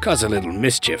to cause a little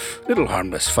mischief, little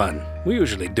harmless fun, we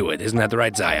usually do it. Isn't that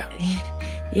right, Zaya?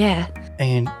 Yeah.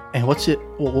 And what's it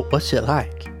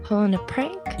like? Pulling a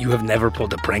prank? You have never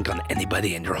pulled a prank on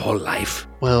anybody in your whole life?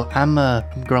 Well, I'm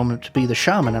grown up to be the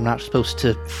shaman. I'm not supposed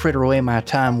to fritter away my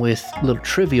time with little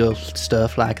trivial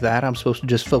stuff like that. I'm supposed to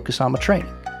just focus on my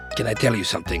training. Can I tell you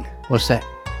something? What's that?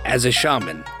 As a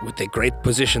shaman with a great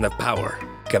position of power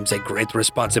comes a great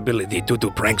responsibility to do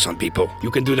pranks on people.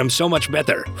 You can do them so much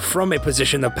better from a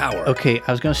position of power. Okay,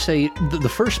 I was going to say, the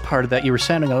first part of that, you were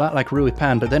sounding a lot like Rui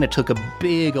Pan, but then it took a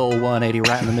big old 180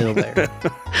 right in the middle there.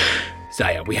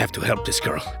 Zaya, we have to help this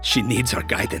girl. She needs our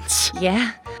guidance.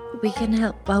 Yeah, we can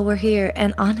help while we're here.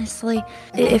 And honestly,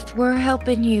 if we're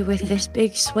helping you with this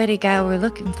big sweaty guy we're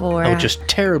looking for... just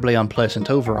terribly unpleasant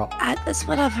overall. That's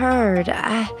what I've heard.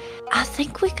 I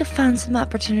think we could find some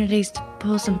opportunities to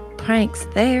pull some pranks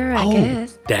there, I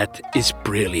guess. That is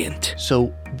brilliant.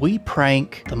 So we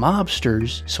prank the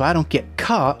mobsters so I don't get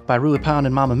caught by Rui Pan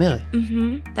and Mama Millie.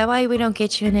 Mm-hmm. That way we don't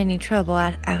get you in any trouble.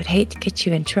 I would hate to get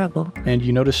you in trouble. and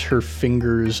you notice her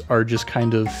fingers are just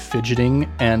kind of fidgeting,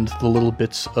 and the little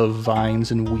bits of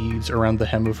vines and weeds around the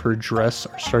hem of her dress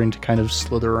are starting to kind of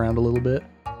slither around a little bit.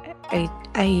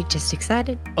 Are you just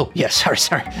excited? Oh, yeah, sorry.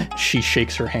 She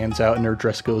shakes her hands out and her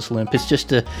dress goes limp. It's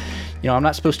just I'm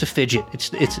not supposed to fidget.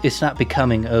 It's not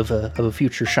becoming of a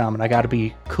future shaman. I got to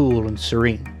be cool and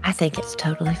serene. I think it's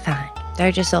totally fine.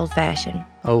 They're just old-fashioned.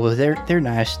 Oh, well, they're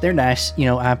nice. They're nice. You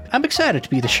know, I'm excited to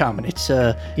be the shaman. It's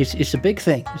a big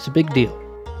thing. It's a big deal.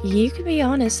 You can be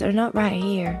honest, they're not right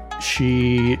here.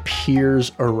 She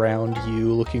peers around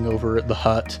you, looking over at the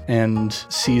hut, and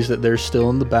sees that they're still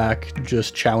in the back,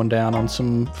 just chowing down on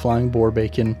some flying boar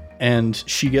bacon. And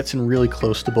she gets in really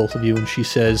close to both of you, and she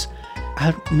says,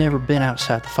 I've never been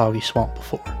outside the Foggy Swamp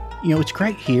before. You know, it's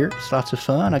great here. It's lots of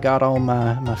fun. I got all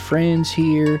my friends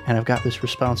here, and I've got this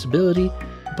responsibility.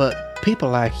 But people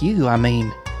like you, I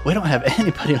mean, we don't have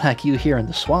anybody like you here in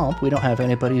the swamp. We don't have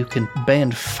anybody who can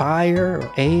bend fire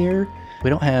or air. We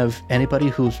don't have anybody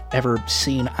who's ever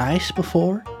seen ice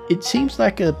before. It seems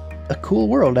like a cool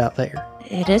world out there.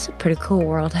 It is a pretty cool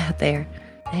world out there.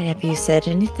 Have you said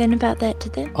anything about that to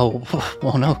them? Oh,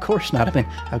 well, no, of course not. I mean,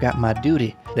 I've got my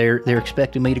duty. They're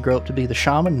expecting me to grow up to be the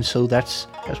shaman, and so that's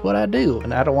what I do.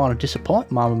 And I don't want to disappoint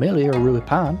Mama Millie or Rui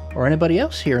Pan or anybody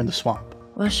else here in the swamp.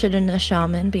 Well, shouldn't a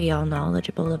shaman be all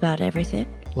knowledgeable about everything?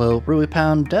 Well, Rui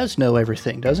Pan does know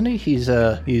everything, doesn't he? He's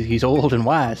old and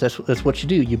wise. That's what you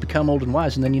do. You become old and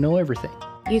wise, and then you know everything.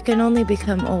 You can only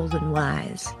become old and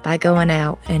wise by going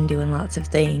out and doing lots of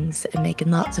things and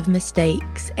making lots of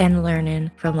mistakes and learning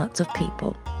from lots of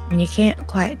people. And you can't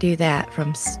quite do that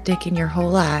from sticking your whole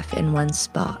life in one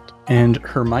spot. and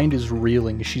her mind is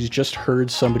reeling. She's just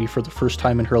heard somebody for the first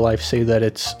time in her life say that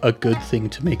it's a good thing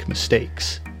to make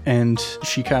mistakes. And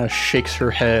she kind of shakes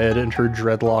her head and her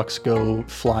dreadlocks go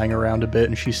flying around a bit.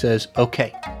 And she says,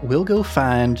 okay, we'll go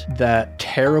find that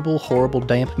terrible, horrible,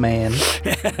 damp man.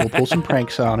 We'll pull some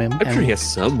pranks on him. I'm sure he has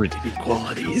some redeeming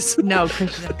qualities. No,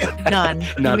 Christian, none.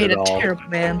 None you made at a all. terrible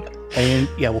man. And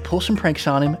yeah, we'll pull some pranks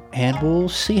on him and we'll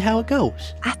see how it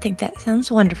goes. I think that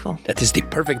sounds wonderful. That is the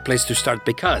perfect place to start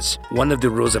because one of the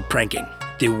rules of pranking,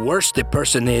 the worse the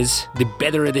person is, the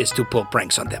better it is to pull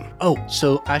pranks on them. Oh,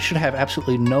 so I should have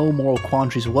absolutely no moral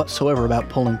quandaries whatsoever about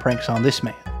pulling pranks on this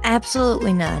man.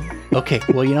 Absolutely none. Okay,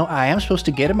 well, I am supposed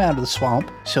to get him out of the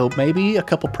swamp, so maybe a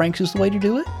couple pranks is the way to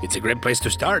do it? It's a great place to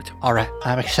start. All right,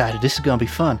 I'm excited. This is going to be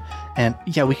fun. And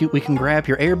yeah, we can grab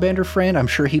your airbender friend. I'm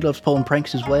sure he loves pulling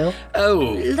pranks as well.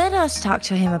 Oh, Let us talk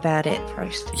to him about it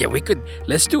first. yeah,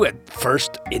 let's do it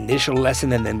first, initial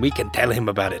lesson, and then we can tell him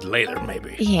about it later,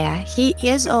 maybe. Yeah, he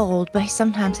is old, but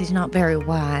sometimes he's not very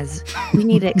wise. We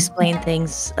need to explain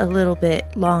things a little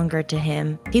bit longer to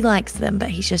him. He likes them, but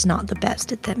he's just not the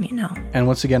best at them, And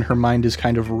once again, her mind is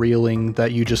kind of reeling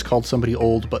that you just called somebody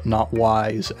old but not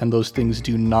wise, and those things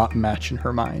do not match in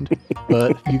her mind.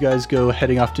 But you guys go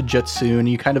heading off to Jetsoon.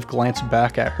 You kind of glance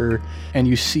back at her, and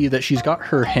you see that she's got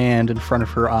her hand in front of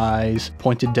her eyes,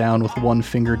 pointed down with one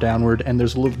finger downward, and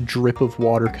there's a little drip of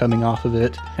water coming off of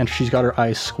it, and she's got her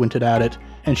eyes squinted at it,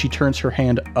 and she turns her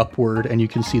hand upward, and you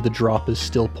can see the drop is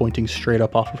still pointing straight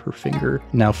up off of her finger,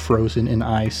 now frozen in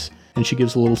ice. And she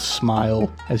gives a little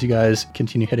smile as you guys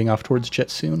continue heading off towards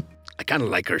Jetsoon. I kind of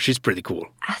like her. She's pretty cool.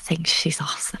 I think she's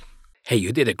awesome. Hey,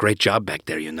 you did a great job back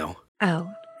there, Oh,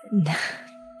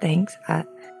 thanks.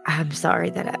 I'm sorry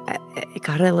that it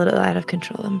got a little out of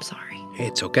control. I'm sorry. Hey,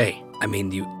 it's okay. I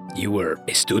mean, you were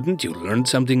a student, you learned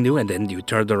something new, and then you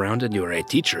turned around and you were a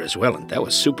teacher as well, and that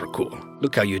was super cool.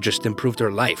 Look how you just improved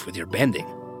her life with your bending.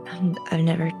 I've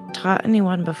never taught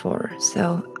anyone before,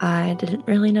 so I didn't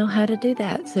really know how to do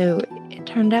that. So it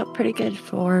turned out pretty good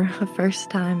for a first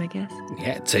time, I guess.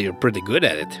 Yeah, I'd say you're pretty good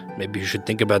at it. Maybe you should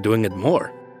think about doing it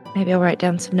more. Maybe I'll write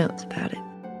down some notes about it.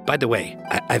 By the way,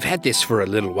 I've had this for a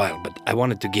little while, but I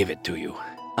wanted to give it to you.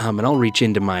 And I'll reach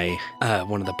into my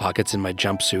one of the pockets in my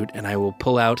jumpsuit, and I will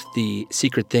pull out the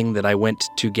secret thing that I went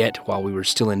to get while we were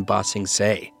still in Ba Sing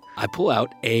Se. I pull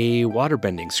out a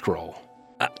waterbending scroll.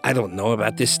 I don't know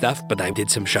about this stuff, but I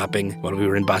did some shopping while we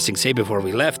were in Ba Sing Se before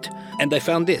we left, and I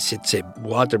found this. It's a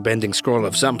waterbending scroll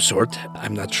of some sort.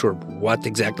 I'm not sure what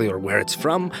exactly or where it's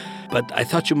from, but I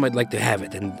thought you might like to have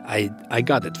it, and I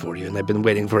got it for you, and I've been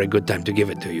waiting for a good time to give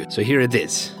it to you. So here it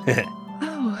is.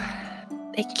 Oh,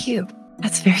 thank you.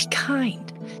 That's very kind.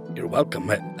 You're welcome.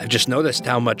 I've just noticed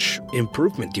how much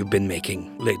improvement you've been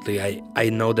making lately. I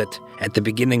know that at the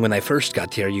beginning when I first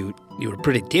got here, you were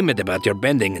pretty timid about your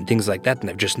bending and things like that, and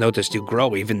I've just noticed you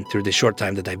grow even through the short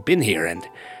time that I've been here, and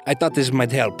I thought this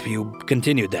might help you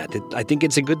continue that. I think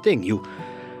it's a good thing.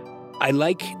 I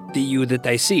like the you that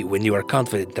I see when you are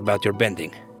confident about your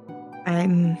bending.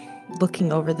 I'm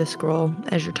looking over the scroll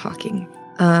as you're talking.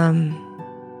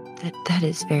 That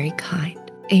is very kind.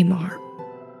 Amar,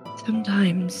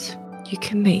 sometimes you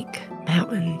can make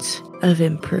mountains of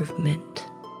improvement,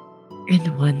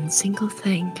 and one single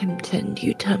thing can send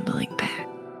you tumbling back.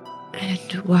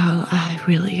 And while I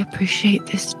really appreciate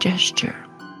this gesture,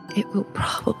 it will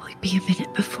probably be a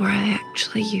minute before I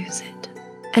actually use it.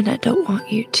 And I don't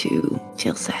want you to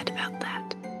feel sad about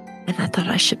that. And I thought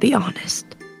I should be honest,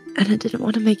 and I didn't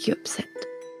want to make you upset.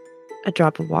 A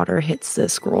drop of water hits the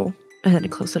scroll, and then I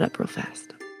close it up real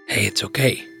fast. Hey, it's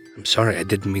okay. I'm sorry, I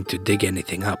didn't mean to dig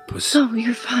anything up. No,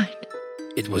 you're fine.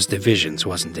 It was the visions,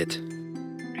 wasn't it?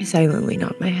 I silently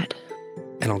nod my head.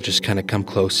 And I'll just kind of come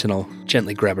close and I'll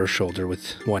gently grab her shoulder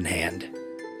with one hand.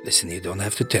 Listen, you don't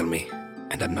have to tell me,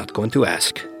 and I'm not going to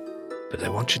ask. But I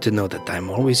want you to know that I'm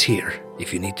always here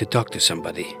if you need to talk to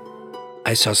somebody.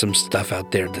 I saw some stuff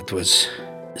out there that was...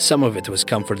 Some of it was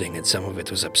comforting and some of it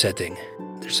was upsetting.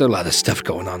 There's a lot of stuff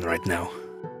going on right now.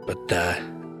 But,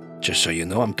 just so you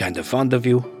know, I'm kind of fond of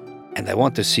you, and I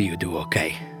want to see you do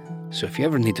okay. So if you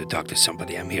ever need to talk to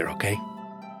somebody, I'm here, okay?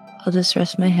 I'll just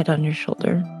rest my head on your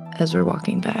shoulder as we're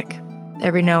walking back.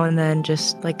 Every now and then,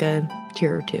 just like a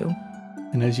tear or two.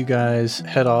 And as you guys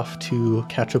head off to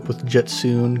catch up with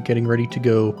Jetsoon, getting ready to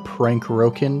go prank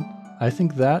Roken, I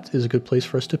think that is a good place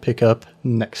for us to pick up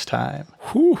next time.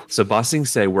 Whew. So Ba Sing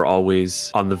Se, we're always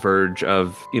on the verge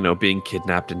of, being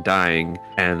kidnapped and dying.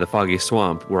 And the Foggy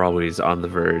Swamp, we're always on the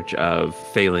verge of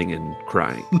failing and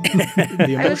crying.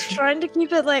 I was trying to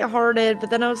keep it lighthearted, but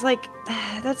then I was like,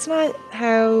 that's not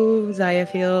how Zaya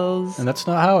feels. And that's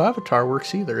not how Avatar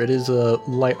works either. It is a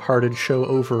lighthearted show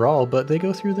overall, but they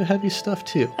go through the heavy stuff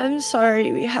too. I'm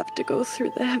sorry we have to go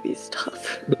through the heavy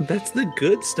stuff. That's the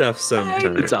good stuff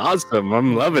sometimes. It's awesome. awesome.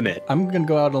 I'm loving it. I'm going to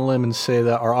go out on a limb and say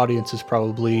that our audience is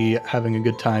probably having a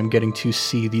good time getting to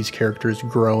see these characters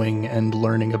growing and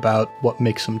learning about what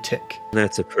makes them tick.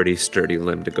 That's a pretty sturdy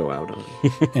limb to go out on.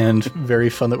 And very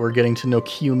fun that we're getting to know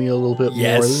Kiyomi a little bit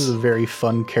Yes. more. This is a very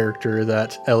fun character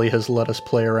that Ellie has let us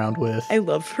play around with. I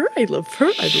love her. I love her.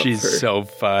 I love She's her. so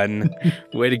fun.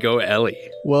 Way to go, Ellie.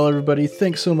 Well, everybody,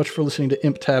 thanks so much for listening to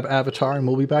ImpTab Avatar, and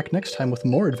we'll be back next time with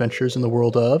more adventures in the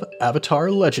world of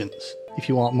Avatar Legends. If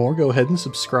you want more, go ahead and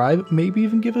subscribe, maybe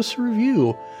even give us a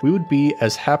review. We would be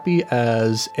as happy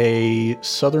as a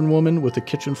southern woman with a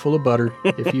kitchen full of butter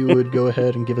if you would go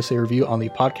ahead and give us a review on the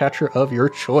podcatcher of your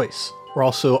choice. We're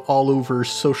also all over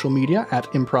social media at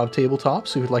Improv Tabletop,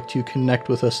 so if you'd like to connect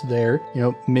with us there,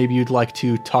 maybe you'd like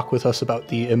to talk with us about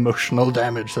the emotional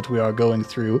damage that we are going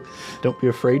through, don't be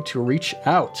afraid to reach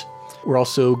out. We're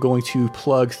also going to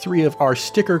plug 3 of our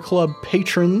Sticker Club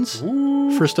patrons.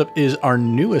 First up is our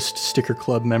newest Sticker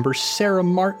Club member, Sarah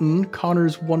Martin,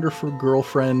 Connor's wonderful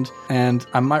girlfriend. And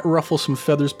I might ruffle some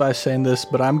feathers by saying this,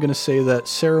 but I'm going to say that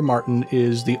Sarah Martin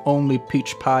is the only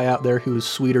peach pie out there who is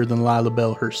sweeter than Lila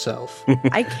Bell herself.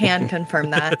 I can confirm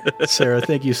that. Sarah,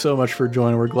 thank you so much for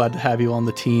joining. We're glad to have you on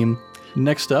the team.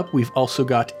 Next up, we've also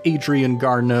got Adrian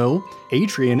Garneau.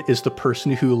 Adrian is the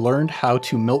person who learned how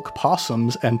to milk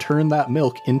possums and turn that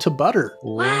milk into butter.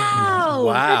 Wow.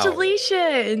 Wow.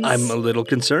 Congratulations. I'm a little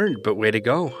concerned, but way to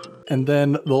go. And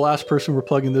then the last person we're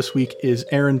plugging this week is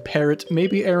Aaron Parrott,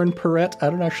 maybe Aaron Perrett. I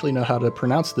don't actually know how to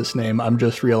pronounce this name, I'm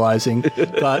just realizing.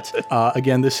 But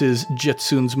again, this is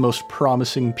Jetsun's most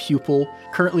promising pupil,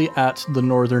 currently at the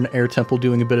Northern Air Temple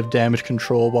doing a bit of damage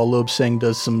control, while Lobsang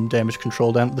does some damage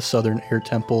control down at the Southern Air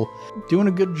Temple. Doing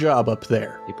a good job up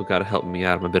there. People gotta help me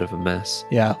out. I'm a bit of a mess.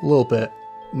 Yeah, a little bit.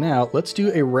 Now, let's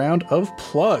do a round of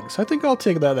plugs. I think I'll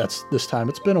take that's this time.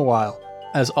 It's been a while.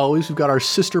 As always, we've got our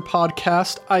sister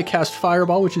podcast, iCast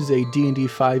Fireball, which is a D&D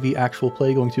 5e actual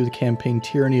play going through the campaign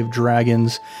Tyranny of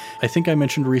Dragons. I think I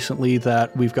mentioned recently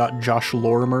that we've got Josh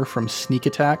Lorimer from Sneak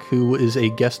Attack, who is a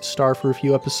guest star for a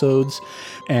few episodes,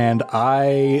 and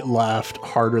I laughed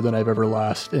harder than I've ever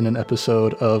laughed in an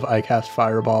episode of iCast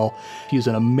Fireball. He's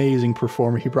an amazing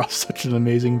performer. He brought such an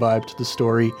amazing vibe to the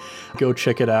story. Go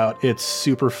check it out. It's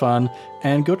super fun.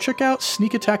 And go check out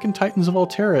Sneak Attack and Titans of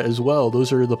Altera as well.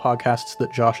 Those are the podcasts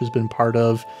that Josh has been part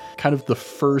of, kind of the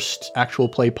first actual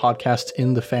play podcasts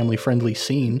in the family-friendly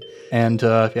scene. And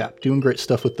doing great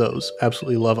stuff with those.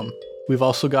 Absolutely love them. We've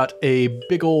also got a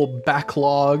big old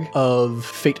backlog of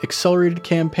Fate Accelerated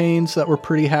campaigns that we're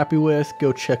pretty happy with.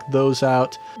 Go check those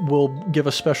out. We'll give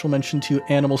a special mention to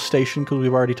Animal Station because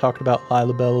we've already talked about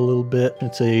Lila Bell a little bit.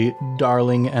 It's a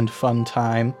darling and fun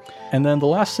time. And then the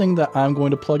last thing that I'm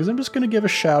going to plug is I'm just going to give a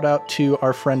shout out to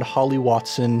our friend Holly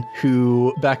Watson,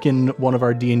 who back in one of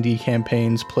our D&D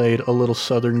campaigns played a little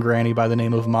southern granny by the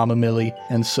name of Mama Millie.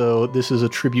 And so this is a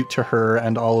tribute to her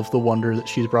and all of the wonder that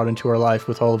she's brought into our life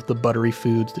with all of the buttery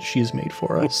foods that she's made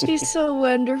for us. She's so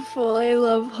wonderful. I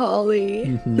love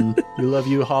Holly. We love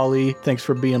you, Holly. Thanks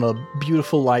for being a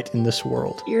beautiful light in this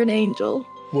world. You're an angel.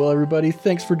 Well, everybody,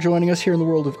 thanks for joining us here in the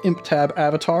world of ImpTab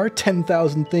Avatar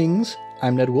 10,000 Things.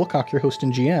 I'm Ned Wilcock, your host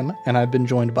and GM, and I've been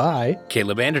joined by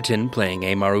Caleb Anderton playing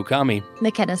Amaru Kami.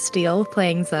 McKenna Steele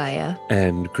playing Zaya.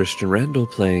 And Christian Randall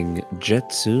playing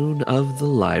Jetsun of the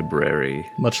Library.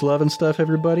 Much love and stuff,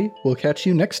 everybody. We'll catch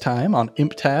you next time on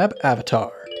ImpTab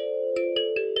Avatar.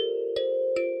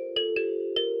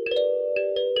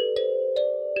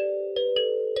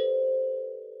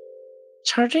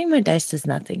 Charging my dice is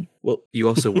nothing. Well, you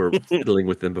also were fiddling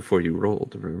with them before you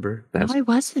rolled, remember? No, I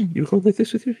wasn't. You rolled like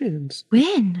this with your hands.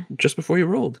 When? Just before you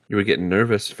rolled. You were getting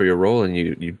nervous for your roll and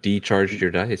you decharged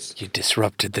your dice. You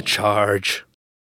disrupted the charge.